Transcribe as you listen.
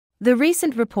The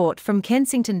recent report from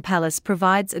Kensington Palace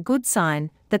provides a good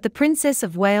sign that the Princess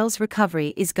of Wales'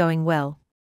 recovery is going well.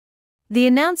 The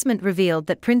announcement revealed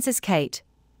that Princess Kate,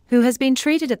 who has been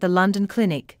treated at the London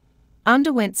clinic,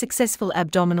 underwent successful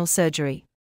abdominal surgery.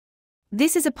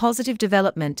 This is a positive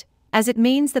development, as it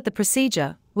means that the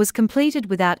procedure was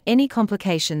completed without any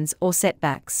complications or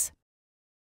setbacks.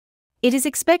 It is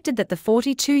expected that the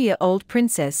 42-year-old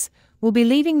princess will be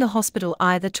leaving the hospital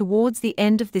either towards the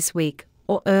end of this week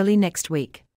or early next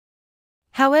week.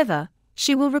 However,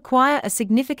 she will require a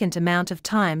significant amount of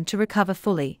time to recover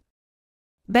fully.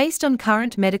 Based on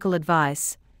current medical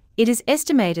advice, it is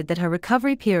estimated that her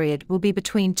recovery period will be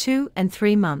between 2 and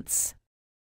 3 months.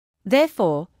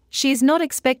 Therefore, she is not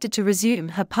expected to resume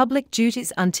her public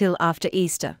duties until after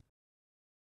Easter.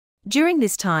 During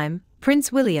this time,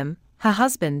 Prince William, her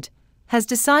husband, has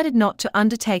decided not to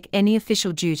undertake any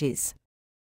official duties.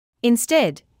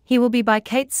 Instead, he will be by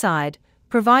Kate's side,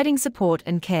 providing support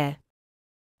and care.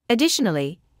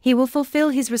 Additionally, he will fulfill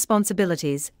his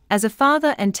responsibilities as a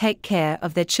father and take care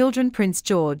of their children Prince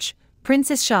George,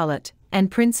 Princess Charlotte,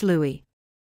 and Prince Louis.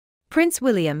 Prince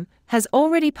William has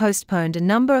already postponed a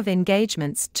number of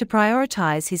engagements to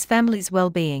prioritize his family's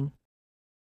well-being.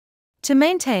 To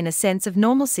maintain a sense of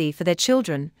normalcy for their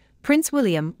children, Prince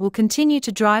William will continue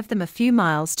to drive them a few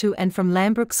miles to and from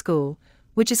Lambrook School,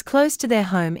 which is close to their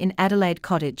home in Adelaide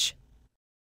Cottage.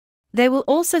 They will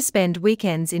also spend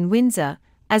weekends in Windsor,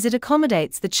 as it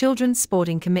accommodates the children's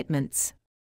sporting commitments.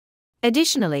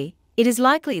 Additionally, it is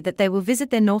likely that they will visit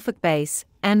their Norfolk base,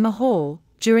 Anmer Hall,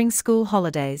 during school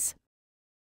holidays.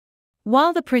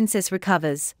 While the princess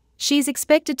recovers, she is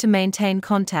expected to maintain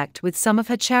contact with some of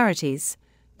her charities,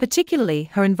 particularly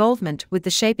her involvement with the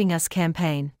Shaping Us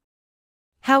campaign.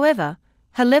 However,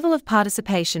 her level of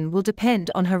participation will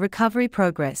depend on her recovery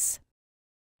progress.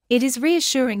 It is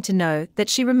reassuring to know that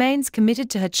she remains committed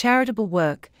to her charitable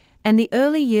work and the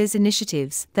early years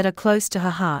initiatives that are close to her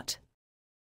heart.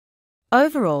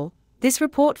 Overall, this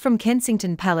report from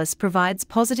Kensington Palace provides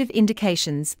positive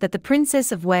indications that the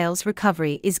Princess of Wales'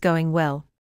 recovery is going well.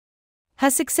 Her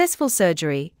successful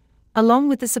surgery, along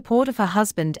with the support of her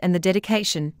husband and the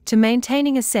dedication to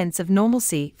maintaining a sense of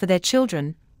normalcy for their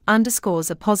children, underscores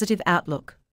a positive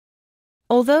outlook.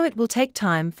 Although it will take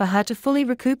time for her to fully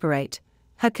recuperate,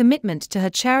 her commitment to her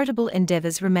charitable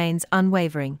endeavors remains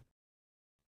unwavering.